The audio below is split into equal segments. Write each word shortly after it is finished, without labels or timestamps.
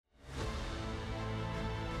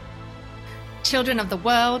Children of the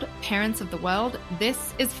world, parents of the world,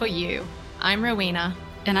 this is for you. I'm Rowena.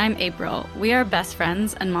 And I'm April. We are best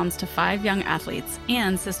friends and moms to 5 young athletes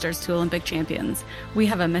and sisters to Olympic champions. We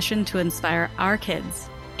have a mission to inspire our kids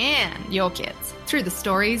and your kids through the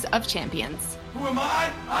stories of champions. Who am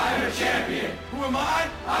I? I am a champion. Who am I?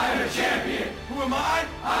 I am a champion. Who am I?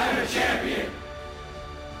 I am a champion.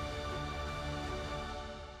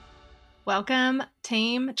 Welcome,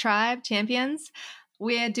 team, tribe, champions.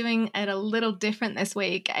 We're doing it a little different this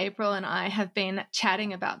week. April and I have been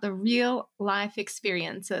chatting about the real life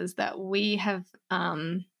experiences that we have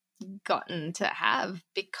gotten to have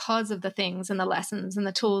because of the things and the lessons and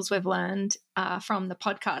the tools we've learned from the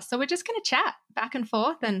podcast. So we're just going to chat back and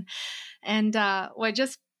forth, and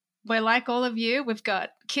we're like all of you. We've got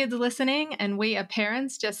kids listening, and we are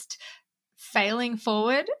parents just failing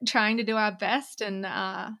forward, trying to do our best and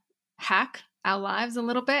hack our lives a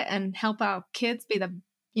little bit and help our kids be the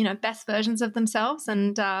best versions of themselves.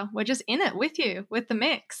 And we're just in it with you, with the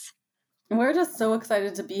mix. We're just so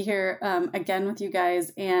excited to be here again with you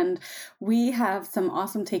guys. And we have some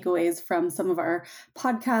awesome takeaways from some of our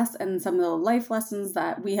podcasts and some of the life lessons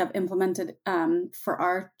that we have implemented for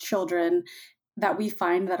our children that we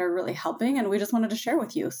find that are really helping, and we just wanted to share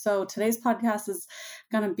with you. So today's podcast is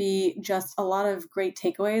going to be just a lot of great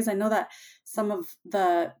takeaways. I know that some of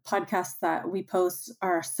the podcasts that we post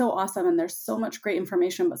are so awesome and there's so much great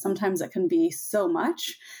information, but sometimes it can be so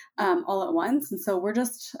much all at once. And so we're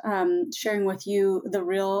just sharing with you the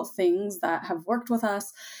real things that have worked with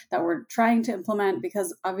us, that we're trying to implement,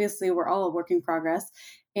 because obviously we're all a work in progress,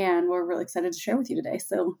 and we're really excited to share with you today.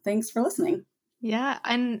 So thanks for listening. Yeah.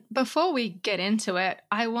 And before we get into it,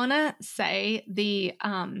 I want to say the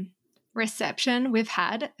reception we've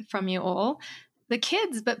had from you all, the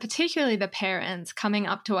kids, but particularly the parents coming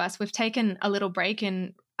up to us. We've taken a little break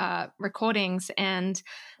in recordings, and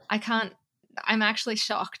I'm actually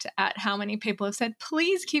shocked at how many people have said,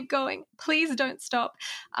 please keep going. Please don't stop.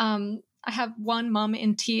 I have one mum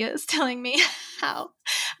in tears telling me how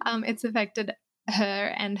it's affected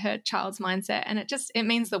her and her child's mindset, and it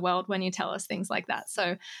means the world when you tell us things like that.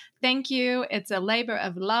 So thank you. It's a labor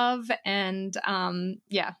of love, and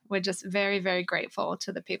we're just very, very grateful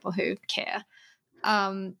to the people who care.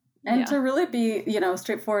 To really be,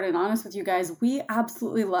 straightforward and honest with you guys, we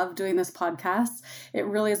absolutely love doing this podcast. It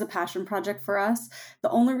really is a passion project for us.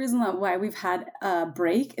 The only reason why we've had a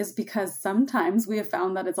break is because sometimes we have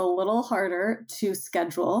found that it's a little harder to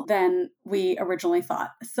schedule than we originally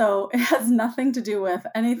thought. So it has nothing to do with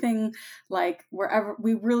anything like wherever.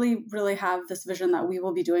 We really, really have this vision that we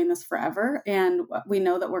will be doing this forever. And we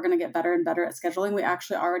know that we're going to get better and better at scheduling. We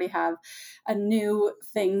actually already have a new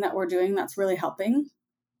thing that we're doing that's really helping.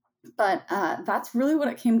 But that's really what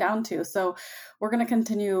it came down to. So we're going to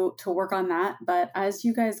continue to work on that. But as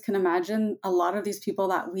you guys can imagine, a lot of these people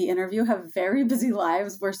that we interview have very busy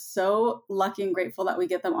lives. We're so lucky and grateful that we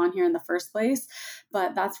get them on here in the first place.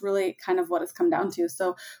 But that's really kind of what it's come down to.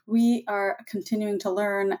 So we are continuing to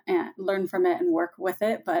learn from it and work with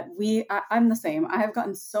it. But I'm the same. I have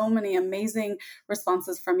gotten so many amazing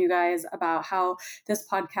responses from you guys about how this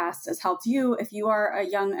podcast has helped you. If you are a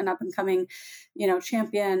young and up and coming,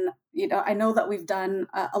 champion, I know that we've done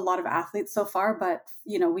a lot of athletes so far, but,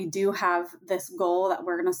 we do have this goal that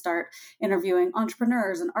we're going to start interviewing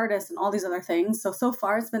entrepreneurs and artists and all these other things. So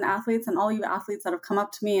far it's been athletes, and all you athletes that have come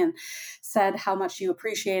up to me and said how much you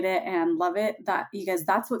appreciate it and love it, that you guys,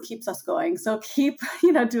 that's what keeps us going. So keep,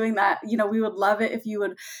 doing that. We would love it if you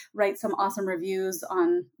would write some awesome reviews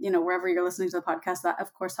on, wherever you're listening to the podcast. That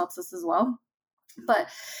of course helps us as well. But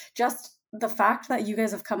just the fact that you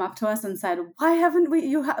guys have come up to us and said, why haven't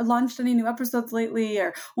you launched any new episodes lately?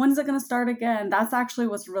 Or when's it going to start again? That's actually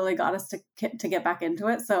what's really got us to get back into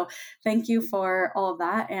it. So thank you for all of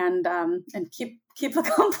that. And keep the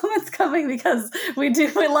compliments coming, because we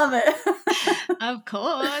love it. Of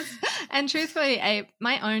course. And truthfully,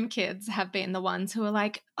 my own kids have been the ones who are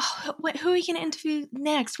like, oh, who are you going to interview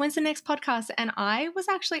next? When's the next podcast? And I was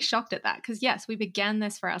actually shocked at that, because yes, we began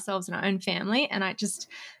this for ourselves and our own family. And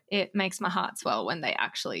it makes my heart swell when they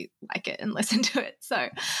actually like it and listen to it. So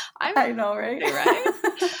I know, right?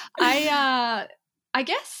 Right. I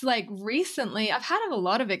guess like recently I've had a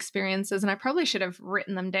lot of experiences, and I probably should have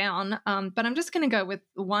written them down, but I'm just going to go with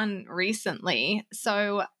one recently.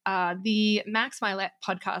 So the Max Milet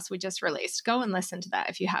podcast we just released, go and listen to that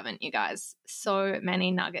if you haven't, you guys. So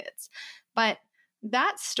many nuggets. But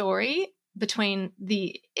that story between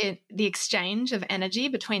the exchange of energy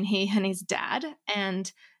between he and his dad,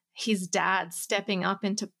 and his dad stepping up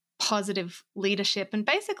into positive leadership and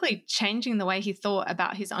basically changing the way he thought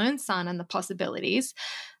about his own son and the possibilities,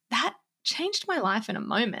 that changed my life in a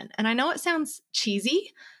moment. And I know it sounds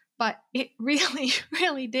cheesy, but it really,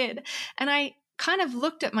 really did. And I kind of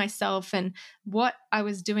looked at myself and what I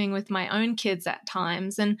was doing with my own kids at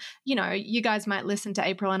times. And, you know, you guys might listen to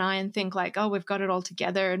April and I and think like, oh, we've got it all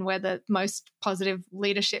together and we're the most positive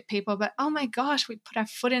leadership people. But oh my gosh, we put our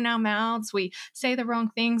foot in our mouths. We say the wrong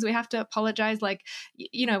things. We have to apologize. Like,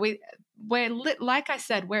 you know, we're like I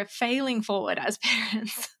said, we're failing forward as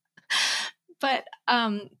parents. But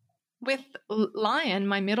with Lion,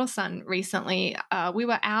 my middle son, recently, we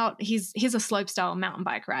were out. He's a slopestyle mountain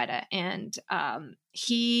bike rider, and a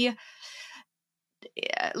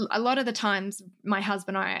lot of the times my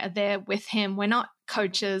husband and I are there with him. We're not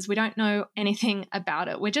coaches. We don't know anything about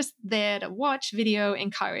it. We're just there to watch, video,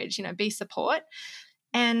 encourage, you know, be support.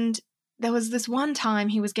 And there was this one time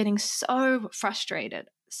he was getting so frustrated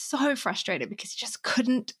because he just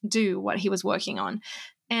couldn't do what he was working on.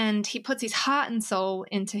 And he puts his heart and soul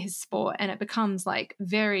into his sport, and it becomes like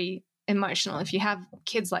very emotional. If you have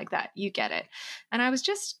kids like that, you get it. And I was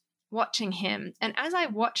just watching him. And as I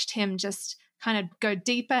watched him just kind of go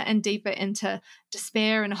deeper and deeper into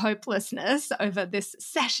despair and hopelessness over this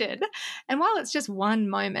session, and while it's just one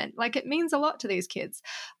moment, like it means a lot to these kids,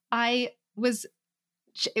 it was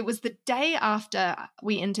the day after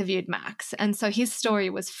we interviewed Max. And so his story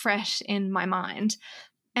was fresh in my mind.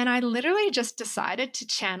 And I literally just decided to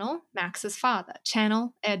channel Max's father,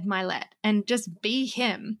 channel Ed Milet, and just be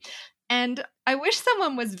him. And I wish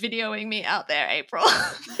someone was videoing me out there, April,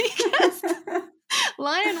 because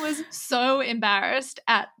Lion was so embarrassed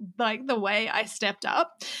at like the way I stepped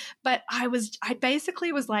up. But I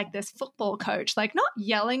basically was like this football coach, like not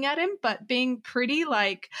yelling at him, but being pretty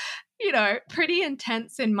like, you know, pretty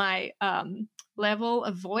intense in my level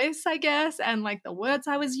of voice, I guess, and like the words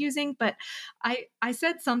I was using. But I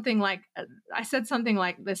said something like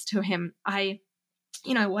this to him. I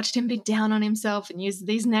watched him be down on himself and use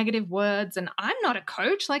these negative words. And I'm not a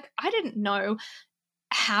coach. Like, I didn't know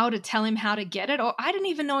how to tell him how to get it, or I didn't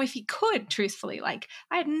even know if he could, truthfully. Like,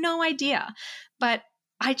 I had no idea. But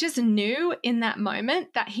I just knew in that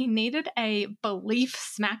moment that he needed a belief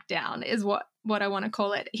smackdown, is what I want to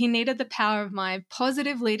call it. He needed the power of my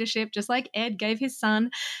positive leadership, just like Ed gave his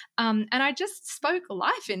son. And I just spoke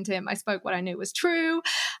life into him. I spoke what I knew was true.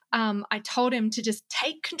 I told him to just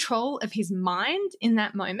take control of his mind in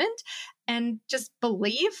that moment and just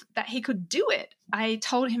believe that he could do it. I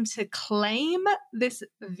told him to claim this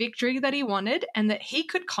victory that he wanted and that he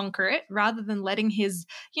could conquer it rather than letting his,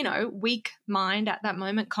 weak mind at that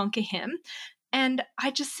moment conquer him. And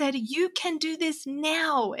I just said, you can do this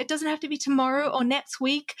now. It doesn't have to be tomorrow or next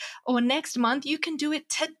week or next month. You can do it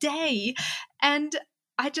today. And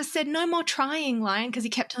I just said, no more trying, Lion, because he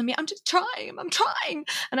kept telling me, I'm trying.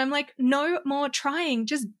 And I'm like, no more trying.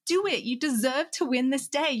 Just do it. You deserve to win this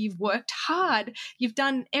day. You've worked hard. You've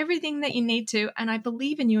done everything that you need to. And I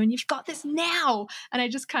believe in you and you've got this now. And I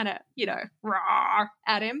just kind of, roar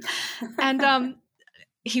at him. And,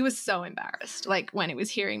 he was so embarrassed, like when he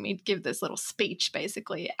was hearing me give this little speech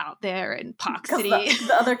basically out there in Park City. Could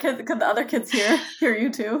the other kids hear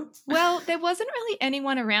you too? Well, there wasn't really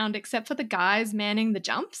anyone around except for the guys manning the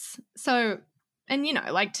jumps. So, and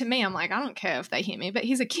like to me, I'm like, I don't care if they hear me, but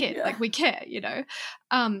he's a kid. Yeah. Like we care,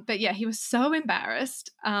 But yeah, he was so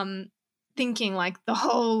embarrassed, thinking like the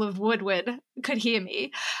whole of Woodward could hear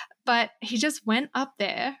me. But he just went up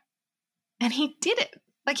there and he did it.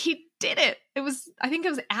 Like he did it. I think it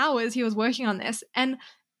was hours he was working on this. And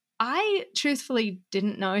I truthfully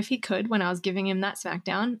didn't know if he could when I was giving him that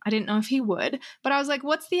smackdown. I didn't know if he would, but I was like,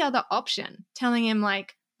 what's the other option? Telling him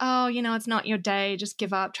like, oh, it's not your day. Just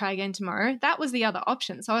give up, try again tomorrow. That was the other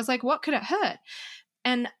option. So I was like, what could it hurt?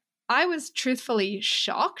 And I was truthfully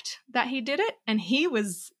shocked that he did it. And he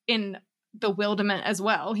was in bewilderment as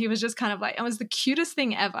well. He was just kind of like, it was the cutest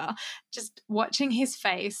thing ever. Just watching his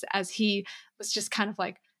face as he was just kind of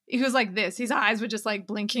like, he was like this. His eyes were just like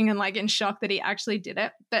blinking and like in shock that he actually did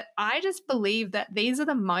it. But I just believe that these are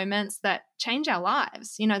the moments that change our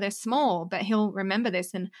lives. They're small, but he'll remember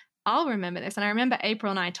this and I'll remember this. And I remember April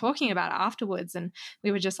and I talking about it afterwards, and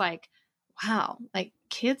we were just like, wow, like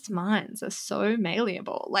kids' minds are so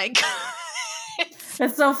malleable. Like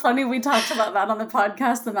it's so funny. We talked about that on the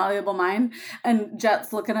podcast, The Malleable Mind, and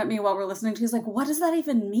Jet's looking at me while we're listening. She's like, what does that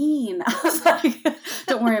even mean? I was like,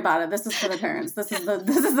 don't worry about it. This is for the parents. This is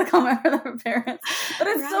the comment for the parents. But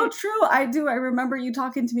it's so true. I remember you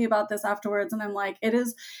talking to me about this afterwards, and I'm like,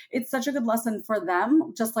 it's such a good lesson for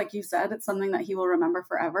them. Just like you said, it's something that he will remember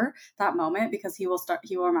forever, that moment, because he will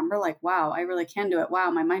remember like, wow, I really can do it. Wow,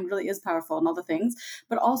 my mind really is powerful and all the things.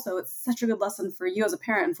 But also it's such a good lesson for you as a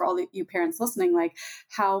parent and for all you parents listening. Like,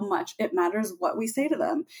 how much it matters what we say to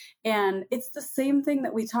them. And it's the same thing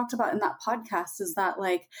that we talked about in that podcast, is that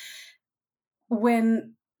like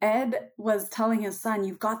when Ed was telling his son,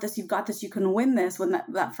 you've got this, you can win this, when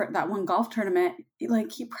that one golf tournament,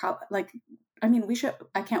 like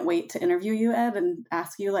I can't wait to interview you, Ed, and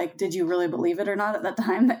ask you, like, did you really believe it or not at that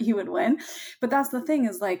time that you would win? But that's the thing,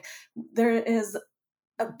 is like, there is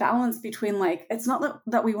a balance between, like, it's not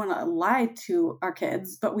that we want to lie to our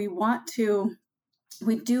kids, but we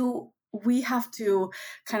have to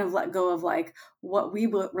kind of let go of like what we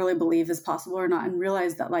really believe is possible or not, and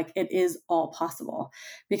realize that like it is all possible,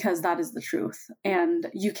 because that is the truth. And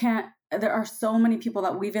there are so many people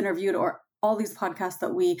that we've interviewed, or all these podcasts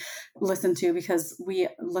that we listen to, because we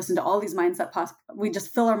listen to all these we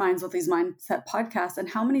just fill our minds with these mindset podcasts. And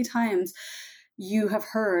how many times you have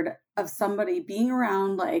heard of somebody being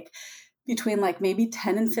around like between like maybe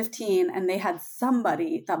 10 and 15, and they had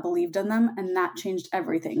somebody that believed in them, and that changed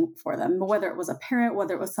everything for them, whether it was a parent,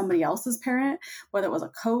 whether it was somebody else's parent, whether it was a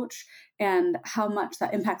coach, and how much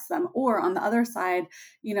that impacts them. Or on the other side,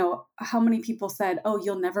 how many people said, oh,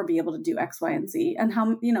 you'll never be able to do X, Y, and Z. And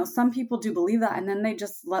how, some people do believe that, and then they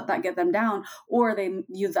just let that get them down, or they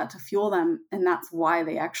use that to fuel them. And that's why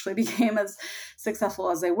they actually became as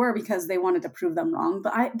successful as they were, because they wanted to prove them wrong.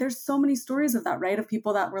 But there's so many stories of that, right? Of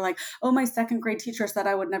people that were like, oh, my second grade teacher said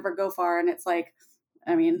I would never go far. And it's like,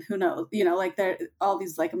 I mean, who knows, like there all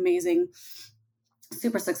these like amazing,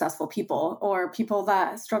 super successful people, or people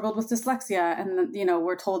that struggled with dyslexia and,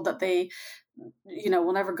 were told that they,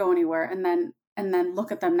 will never go anywhere. And then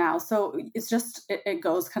look at them now. So it's just, it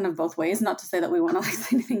goes kind of both ways. Not to say that we want to like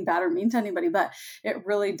say anything bad or mean to anybody, but it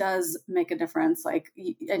really does make a difference. Like,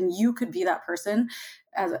 and you could be that person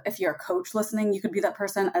if you're a coach listening, you could be that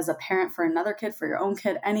person as a parent for another kid, for your own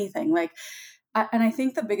kid, anything like. And I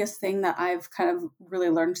think the biggest thing that I've kind of really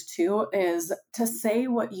learned too is to say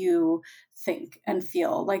what you think and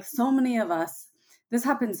feel. Like so many of us, this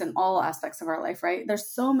happens in all aspects of our life, right? There's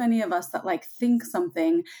so many of us that like think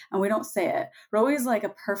something and we don't say it. Roe's like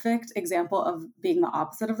a perfect example of being the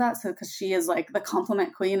opposite of that. So, because she is like the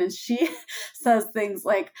compliment queen, and she says things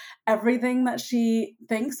like everything that she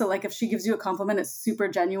thinks. So like if she gives you a compliment, it's super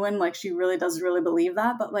genuine. Like she really does really believe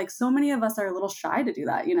that. But like so many of us are a little shy to do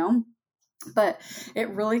that, but it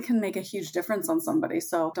really can make a huge difference on somebody.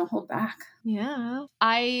 So don't hold back. Yeah.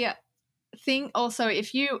 I think also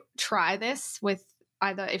if you try this with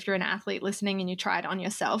either, if you're an athlete listening and you try it on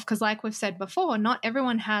yourself, because like we've said before, not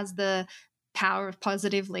everyone has the power of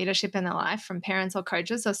positive leadership in their life from parents or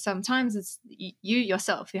coaches, or sometimes it's you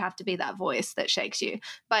yourself. You have to be that voice that shakes you.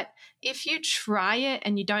 But if you try it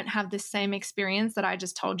and you don't have the same experience that I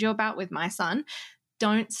just told you about with my son,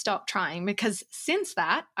 don't stop trying, because since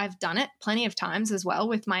that, I've done it plenty of times as well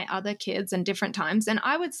with my other kids and different times. And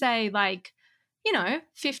I would say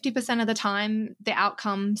 50% of the time the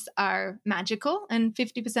outcomes are magical and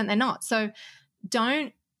 50% they're not. So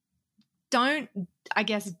don't, I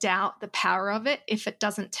guess, doubt the power of it if it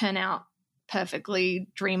doesn't turn out perfectly,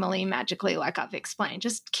 dreamily, magically, like I've explained.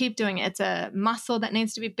 Just keep doing it. It's a muscle that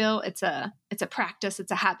needs to be built. It's a practice.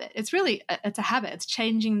 It's a habit. It's a habit. It's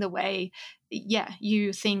changing the way,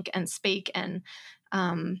 you think and speak, and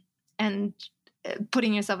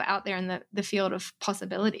putting yourself out there in the field of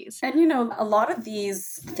possibilities. And a lot of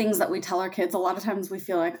these things that we tell our kids, a lot of times we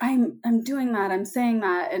feel like I'm doing that, I'm saying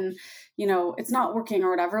that, and it's not working or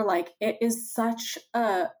whatever. Like it is such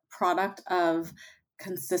a product of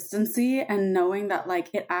consistency and knowing that like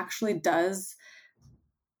it actually does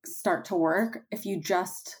start to work if you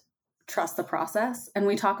just trust the process. And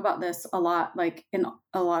we talk about this a lot, like in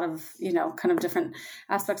a lot of, kind of different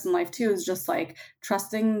aspects in life too, is just like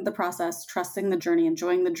trusting the process, trusting the journey,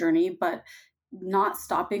 enjoying the journey, but not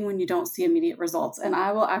stopping when you don't see immediate results. And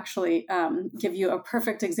I will actually give you a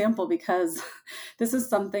perfect example, because this is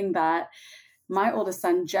something that my oldest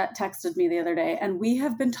son, Jet, texted me the other day, and we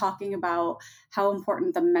have been talking about how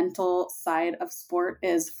important the mental side of sport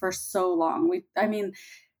is for so long.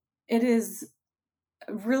 It is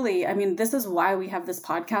really, this is why we have this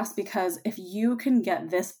podcast, because if you can get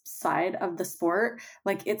this side of the sport,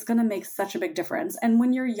 like it's going to make such a big difference. And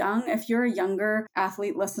when you're young, if you're a younger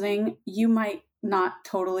athlete listening, you might not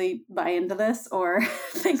totally buy into this or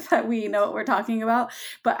think that we know what we're talking about.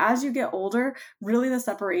 But as you get older, really the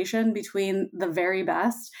separation between the very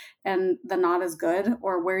best and the not as good,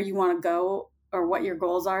 or where you want to go or what your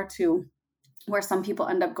goals are to where some people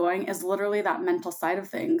end up going, is literally that mental side of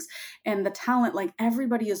things. And the talent, like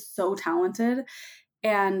everybody is so talented.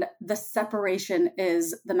 And the separation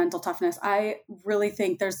is the mental toughness. I really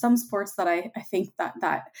think there's some sports that I think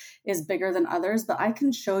that is bigger than others, but I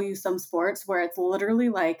can show you some sports where it's literally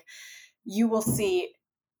like you will see,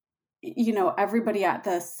 you know, everybody at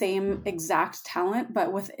the same exact talent,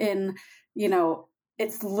 but within, you know,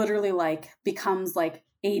 it's literally like becomes like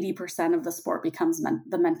 80% of the sport becomes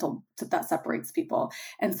the mental that separates people.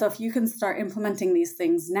 And so if you can start implementing these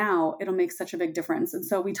things now, it'll make such a big difference. And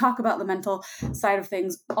so we talk about the mental side of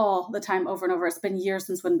things all the time, over and over. It's been years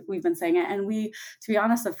since when we've been saying it. And we, to be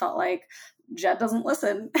honest, have felt like Jed doesn't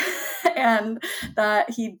listen and that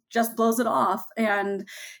he just blows it off. And,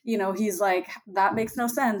 you know, he's like, that makes no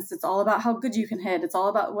sense. It's all about how good you can hit. It's all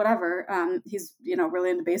about whatever. He's, you know, really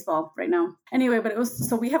into baseball right now. Anyway, but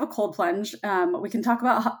so we have a cold plunge. We can talk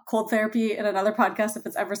about cold therapy in another podcast if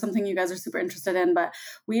it's ever something you guys are super interested in, but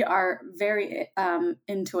we are very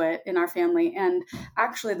into it in our family. And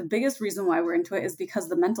actually the biggest reason why we're into it is because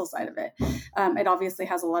the mental side of it. It obviously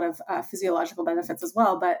has a lot of physiological benefits as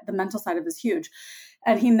well, but the mental side of it is huge.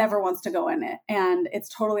 And he never wants to go in it. And it's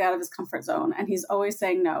totally out of his comfort zone. And he's always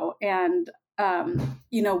saying no. And,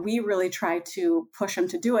 you know, we really try to push him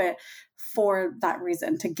to do it for that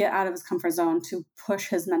reason, to get out of his comfort zone, to push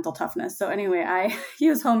his mental toughness. So anyway, he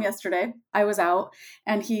was home yesterday. I was out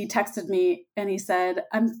and he texted me and he said,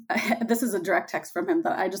 this is a direct text from him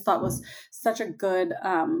that I just thought was such a good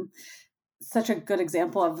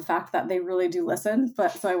example of the fact that they really do listen.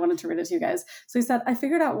 But so I wanted to read it to you guys. So he said, I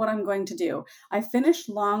figured out what I'm going to do. I finished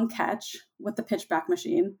long catch with the pitchback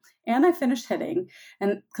machine and I finished hitting.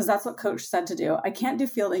 And because that's what coach said to do. I can't do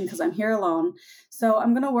fielding because I'm here alone. So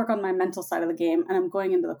I'm going to work on my mental side of the game and I'm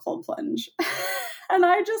going into the cold plunge. And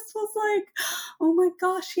I just was like, oh my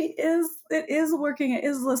gosh, it is working. It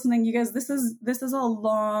is listening. You guys, this is a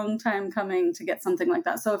long time coming to get something like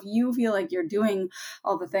that. So if you feel like you're doing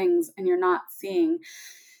all the things and you're not seeing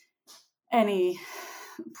any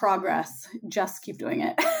progress, just keep doing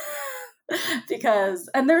it.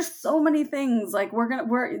 And there's so many things, like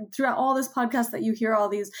we're throughout all this podcast that you hear all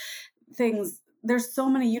these things, there's so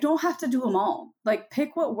many, you don't have to do them all. Like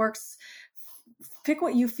pick what works. Pick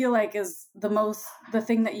what you feel like is the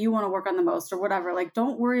thing that you want to work on the most or whatever. Like,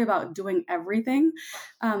 don't worry about doing everything.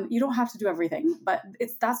 You don't have to do everything, but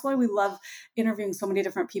that's why we love interviewing so many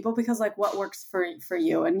different people, because like what works for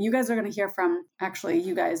you. And you guys are going to hear from, actually,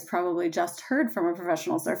 you guys probably just heard from a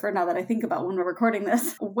professional surfer, now that I think about when we're recording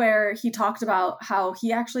this, where he talked about how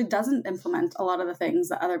he actually doesn't implement a lot of the things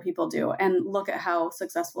that other people do, and look at how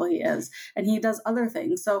successful he is. And he does other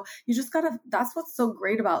things. So you just that's what's so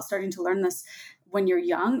great about starting to learn this when you're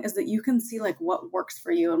young, is that you can see like what works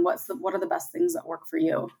for you and what are the best things that work for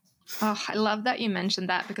you. Oh, I love that you mentioned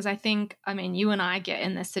that, because I think, you and I get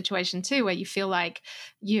in this situation too, where you feel like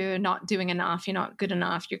you're not doing enough, you're not good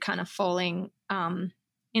enough, you're kind of falling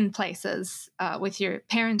in places with your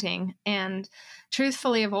parenting. And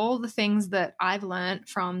truthfully, of all the things that I've learned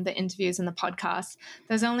from the interviews and the podcast,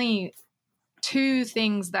 there's only 2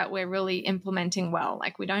 things that we're really implementing well.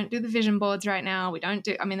 Like, we don't do the vision boards right now.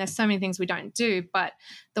 There's so many things we don't do, but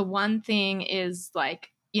the one thing is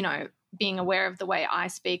like, you know, being aware of the way I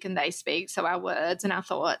speak and they speak. So our words and our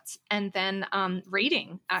thoughts, and then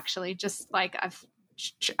reading, actually, just like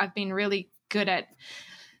I've been really good at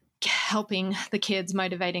helping the kids,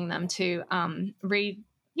 motivating them to read.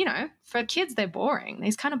 You know, for kids, they're boring.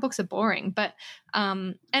 These kind of books are boring. But,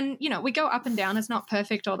 and, you know, we go up and down. It's not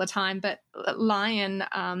perfect all the time. But Lion,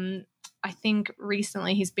 I think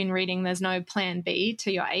recently he's been reading There's No Plan B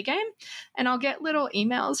to Your A Game. And I'll get little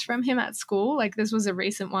emails from him at school. Like, this was a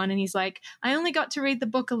recent one. And he's like, I only got to read the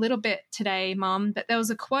book a little bit today, Mom, but there was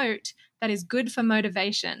a quote that is good for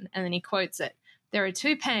motivation. And then he quotes it. There are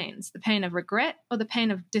 2 pains, the pain of regret or the pain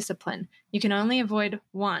of discipline. You can only avoid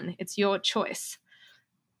one. It's your choice.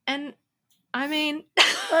 And I love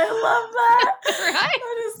that. Right?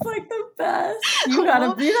 That is like the best. You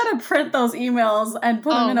gotta print those emails and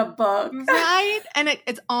put them in a book. Right? And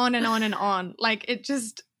it's on and on and on. Like, it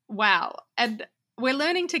just, wow. And we're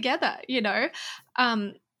learning together, you know?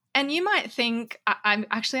 And you might think, I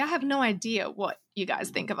have no idea what you guys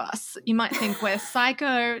think of us. You might think we're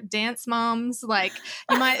psycho dance moms. Like,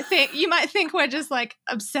 you might think we're just like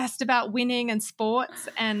obsessed about winning and sports,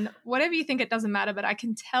 and whatever you think, it doesn't matter. But I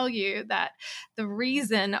can tell you that the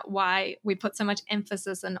reason why we put so much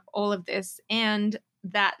emphasis on all of this, and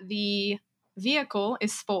that the vehicle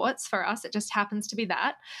is sports for us, it just happens to be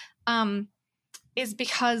that, is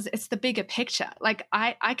because it's the bigger picture. Like,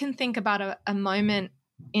 I can think about a moment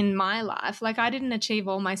in my life, like, I didn't achieve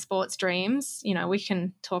all my sports dreams. You know, we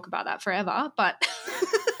can talk about that forever, but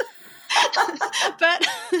but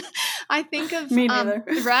I think of me neither.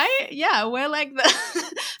 Right? Yeah, we're like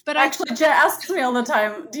But actually, Jet asks me all the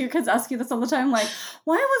time. Do your kids ask you this all the time? Like,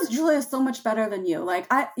 why was Julia so much better than you? Like,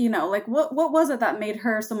 what was it that made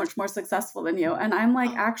her so much more successful than you? And I'm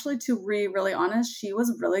like, actually, to be really honest, she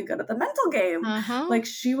was really good at the mental game. Like,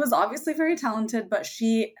 she was obviously very talented, but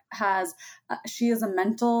she is a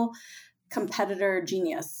mental competitor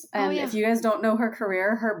genius. And if you guys don't know her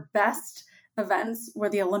career, her best events were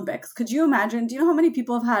the Olympics. Could you imagine? Do you know how many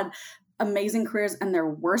people have had amazing careers and their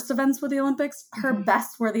worst events were the Olympics? Her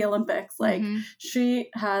best were the Olympics. Like,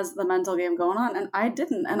 she has the mental game going on, and I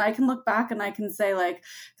didn't. And I can look back and I can say, like,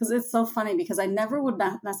 because it's so funny, because I never would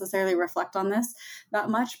necessarily reflect on this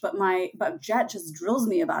that much, but Jet just drills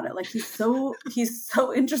me about it. Like, he's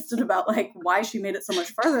so interested about, like, why she made it so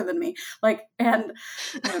much further than me. Like, and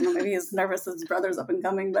I don't know, maybe he's nervous his brother's up and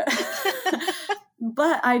coming, but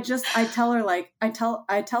but I tell her, like, I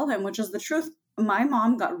tell him, which is the truth. My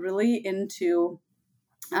mom got really into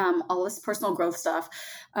all this personal growth stuff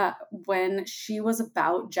when she was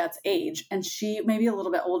about Jet's age, and she maybe a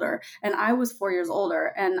little bit older, and I was 4 years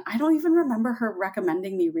older. And I don't even remember her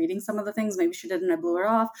recommending me reading some of the things. Maybe she did and I blew her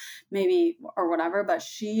off, maybe, or whatever, but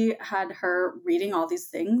she had her reading all these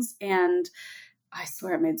things, and I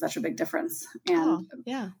swear it made such a big difference. And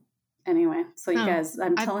anyway, so you guys,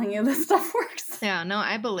 I'm telling you, this stuff works. Yeah, no,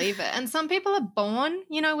 I believe it. And some people are born,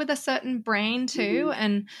 with a certain brain too.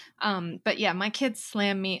 And, but yeah, my kids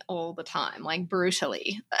slam me all the time, like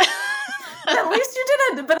brutally. At least you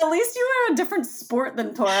did but at least you were a different sport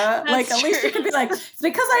than Tora. That's like, at least you could be like, it's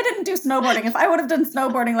because I didn't do snowboarding. If I would have done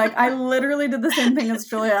snowboarding, like, I literally did the same thing as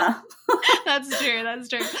Julia. That's true.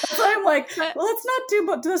 So I'm like, let's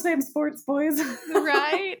not do the same sports, boys.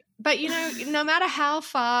 Right. But, no matter how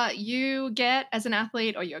far you get as an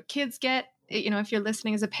athlete, or your kids get, if you're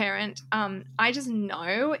listening as a parent, I just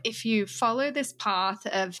know if you follow this path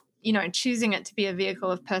of, choosing it to be a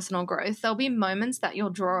vehicle of personal growth, there'll be moments that you'll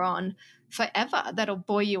draw on forever that'll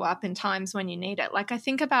buoy you up in times when you need it. Like, I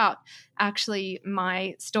think about actually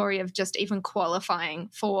my story of just even qualifying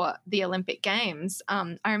for the Olympic Games.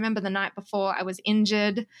 I remember the night before I was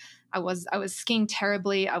injured. I was skiing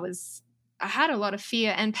terribly. I had a lot of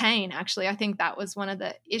fear and pain, actually. I think that was one of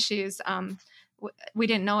the issues. We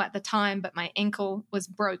didn't know at the time, but my ankle was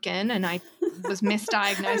broken and I was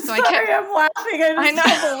misdiagnosed. I'm laughing. I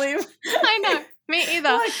can't believe. I know. Me either.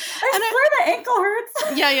 Like, I swear the ankle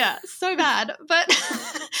hurts. Yeah, so bad.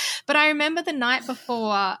 But I remember the night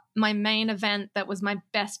before my main event that was my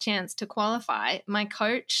best chance to qualify, my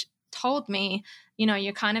coach told me,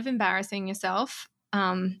 you're kind of embarrassing yourself.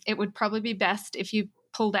 It would probably be best if you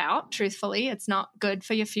pulled out, truthfully. It's not good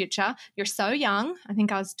for your future. You're so young. I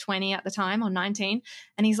think I was 20 at the time, or 19.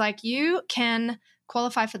 And he's like, you can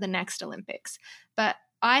qualify for the next Olympics. But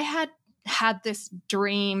I had this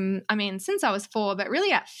dream, since I was 4, but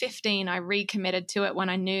really at 15, I recommitted to it when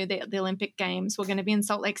I knew that the Olympic Games were going to be in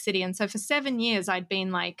Salt Lake City. And so for 7 years, I'd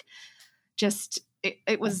been like,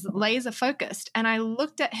 it was laser focused. And I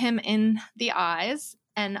looked at him in the eyes,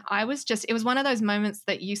 and it was one of those moments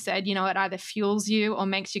that you said, it either fuels you or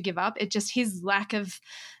makes you give up. His lack of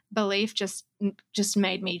belief just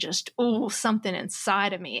made me something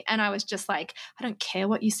inside of me. And I was just like, I don't care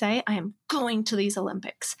what you say. I am going to these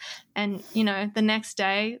Olympics. And, the next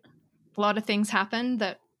day, a lot of things happened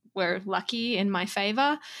that were lucky in my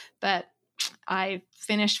favor, but I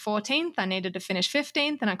finished 14th. I needed to finish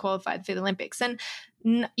 15th, and I qualified for the Olympics. And,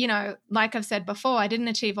 like I've said before, I didn't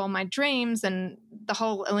achieve all my dreams, and the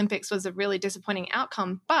whole Olympics was a really disappointing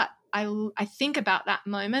outcome. But I think about that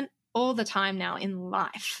moment all the time now in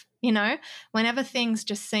life. Whenever things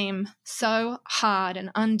just seem so hard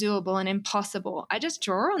and undoable and impossible, I just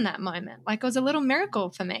draw on that moment. Like, it was a little miracle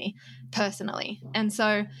for me personally. And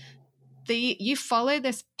so you follow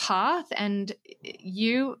this path, and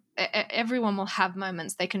everyone will have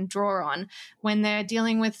moments they can draw on when they're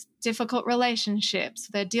dealing with difficult relationships,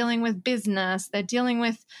 they're dealing with business, they're dealing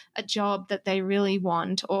with a job that they really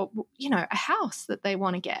want, or, a house that they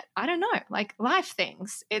want to get. I don't know, like life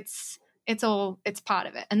things. It's part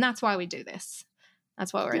of it. And that's why we do this.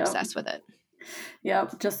 That's why we're obsessed with it.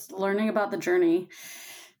 Yep. Just learning about the journey.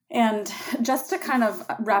 And just to kind of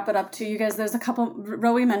wrap it up to you guys, there's a couple,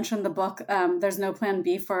 Rowie mentioned the book, There's No Plan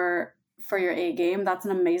B for your A Game. That's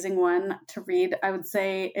an amazing one to read. I would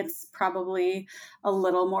say it's probably a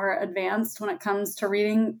little more advanced when it comes to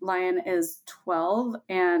reading. Lion is 12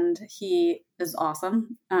 and he is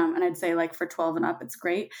awesome. And I'd say, like, for 12 and up, it's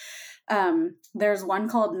great. There's one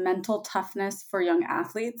called Mental Toughness for Young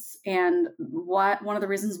Athletes. And one of the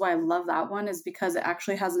reasons why I love that one is because it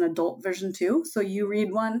actually has an adult version too. So you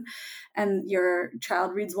read one and your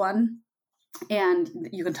child reads one, and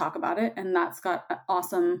you can talk about it. And that's got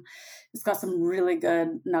it's got some really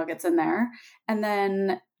good nuggets in there. And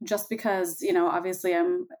then just because, obviously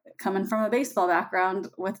I'm coming from a baseball background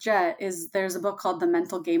with Jet, there's a book called The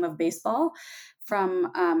Mental Game of Baseball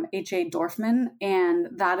from H.A. Dorfman. And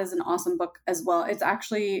that is an awesome book as well.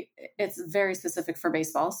 It's very specific for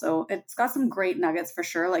baseball. So it's got some great nuggets for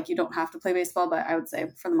sure. Like, you don't have to play baseball, but I would say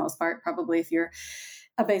for the most part, probably if you're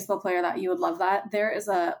a baseball player, that you would love that. There is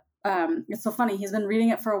it's so funny. He's been reading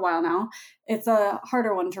it for a while now. It's a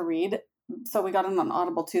harder one to read. So we got it on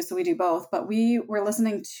Audible too. So we do both, but we were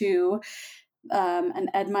listening to an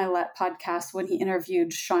Ed Milet podcast when he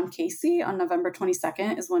interviewed Sean Casey on November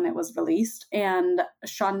 22nd is when it was released. And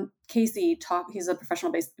Sean Casey was a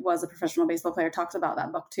professional baseball player, talks about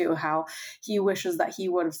that book too, how he wishes that he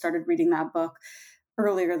would have started reading that book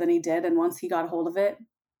earlier than he did. And once he got a hold of it,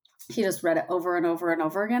 he just read it over and over and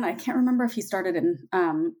over again. I can't remember if he started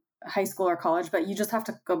in high school or college, but you just have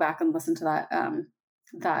to go back and listen to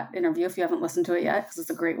that interview if you haven't listened to it yet, because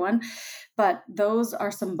it's a great one. But those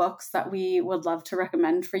are some books that we would love to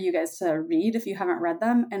recommend for you guys to read if you haven't read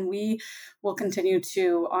them. And we will continue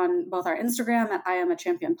to, on both our Instagram at I Am a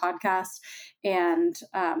Champion podcast and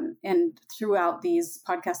throughout these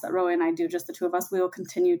podcasts that Roy and I do, just the two of us, we will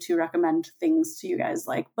continue to recommend things to you guys,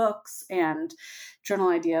 like books and journal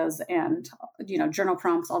ideas and, journal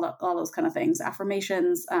prompts, all those kind of things,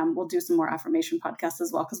 affirmations. We'll do some more affirmation podcasts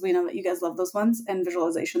as well, because we know that you guys love those ones, and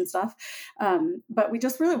visualization stuff. But we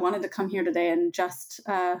just really wanted to come here today and just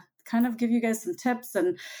kind of give you guys some tips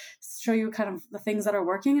and show you kind of the things that are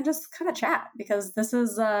working and just kind of chat, because this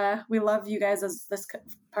is, we love you guys as this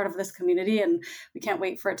part of this community, and we can't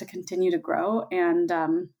wait for it to continue to grow. And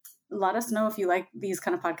let us know if you like these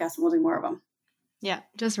kind of podcasts, and we'll do more of them. Yeah,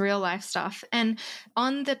 just real life stuff. And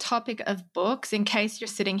on the topic of books, in case you're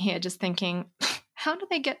sitting here just thinking, how do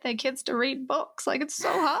they get their kids to read books? Like, it's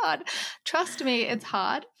so hard. Trust me, it's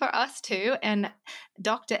hard for us too. And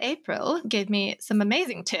Dr. April gave me some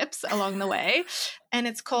amazing tips along the way. And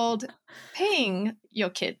it's called paying your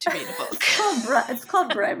kid to read a book. It's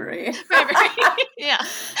called bribery. Bribery, yeah.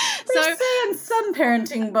 They say in some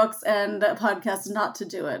parenting books and podcasts not to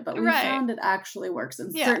do it, but we found it actually works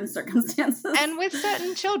in certain circumstances. And with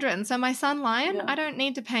certain children. So my son, Lion, I don't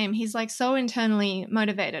need to pay him. He's like so internally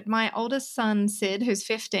motivated. My oldest son, Sid, who's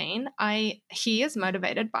 15, he is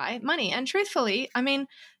motivated by money. And truthfully, I mean,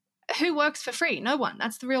 who works for free? No one.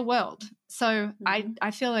 That's the real world. So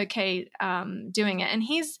I feel okay doing it. And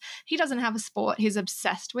he doesn't have a sport he's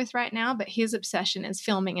obsessed with right now, but his obsession is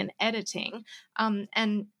filming and editing.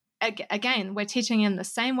 And again, we're teaching him the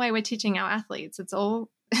same way we're teaching our athletes. It's all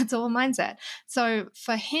mindset. So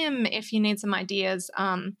for him, if you need some ideas,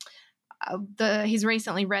 he's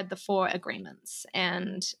recently read The 4 Agreements,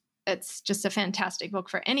 and it's just a fantastic book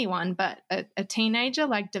for anyone, but a teenager,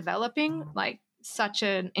 like, developing, like, such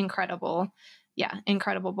an incredible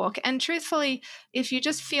book. And truthfully, if you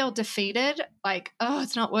just feel defeated, like, oh,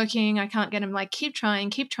 it's not working, I can't get him, like, keep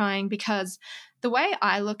trying, because the way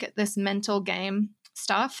I look at this mental game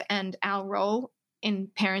stuff and our role in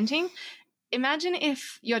parenting, imagine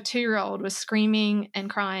if your 2-year-old was screaming and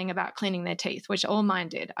crying about cleaning their teeth, which all mine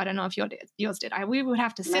did. I don't know if yours did. We would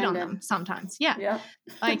have to sit on them sometimes. Yeah. Yep.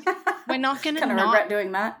 Like, we're not going to kind of regret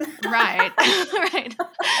doing that. Right. Right.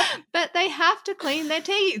 But they have to clean their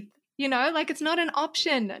teeth. Like, it's not an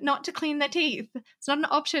option not to clean their teeth. It's not an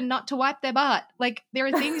option not to wipe their butt. Like, there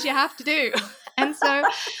are things you have to do. And so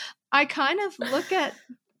I kind of look at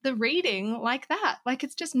the reading like that. Like,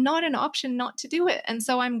 it's just not an option not to do it. And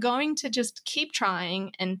so I'm going to just keep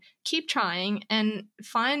trying and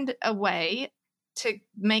find a way to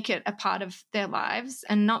make it a part of their lives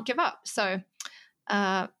and not give up. So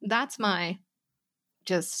that's my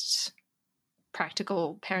just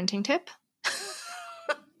practical parenting tip.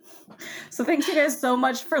 So thanks you guys so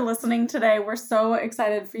much for listening today. We're so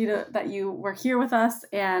excited for that you were here with us,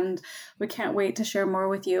 and we can't wait to share more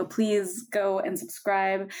with you. Please go and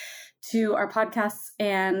subscribe to our podcasts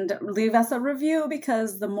and leave us a review,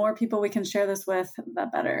 because the more people we can share this with, the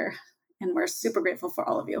better. And we're super grateful for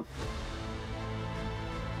all of you.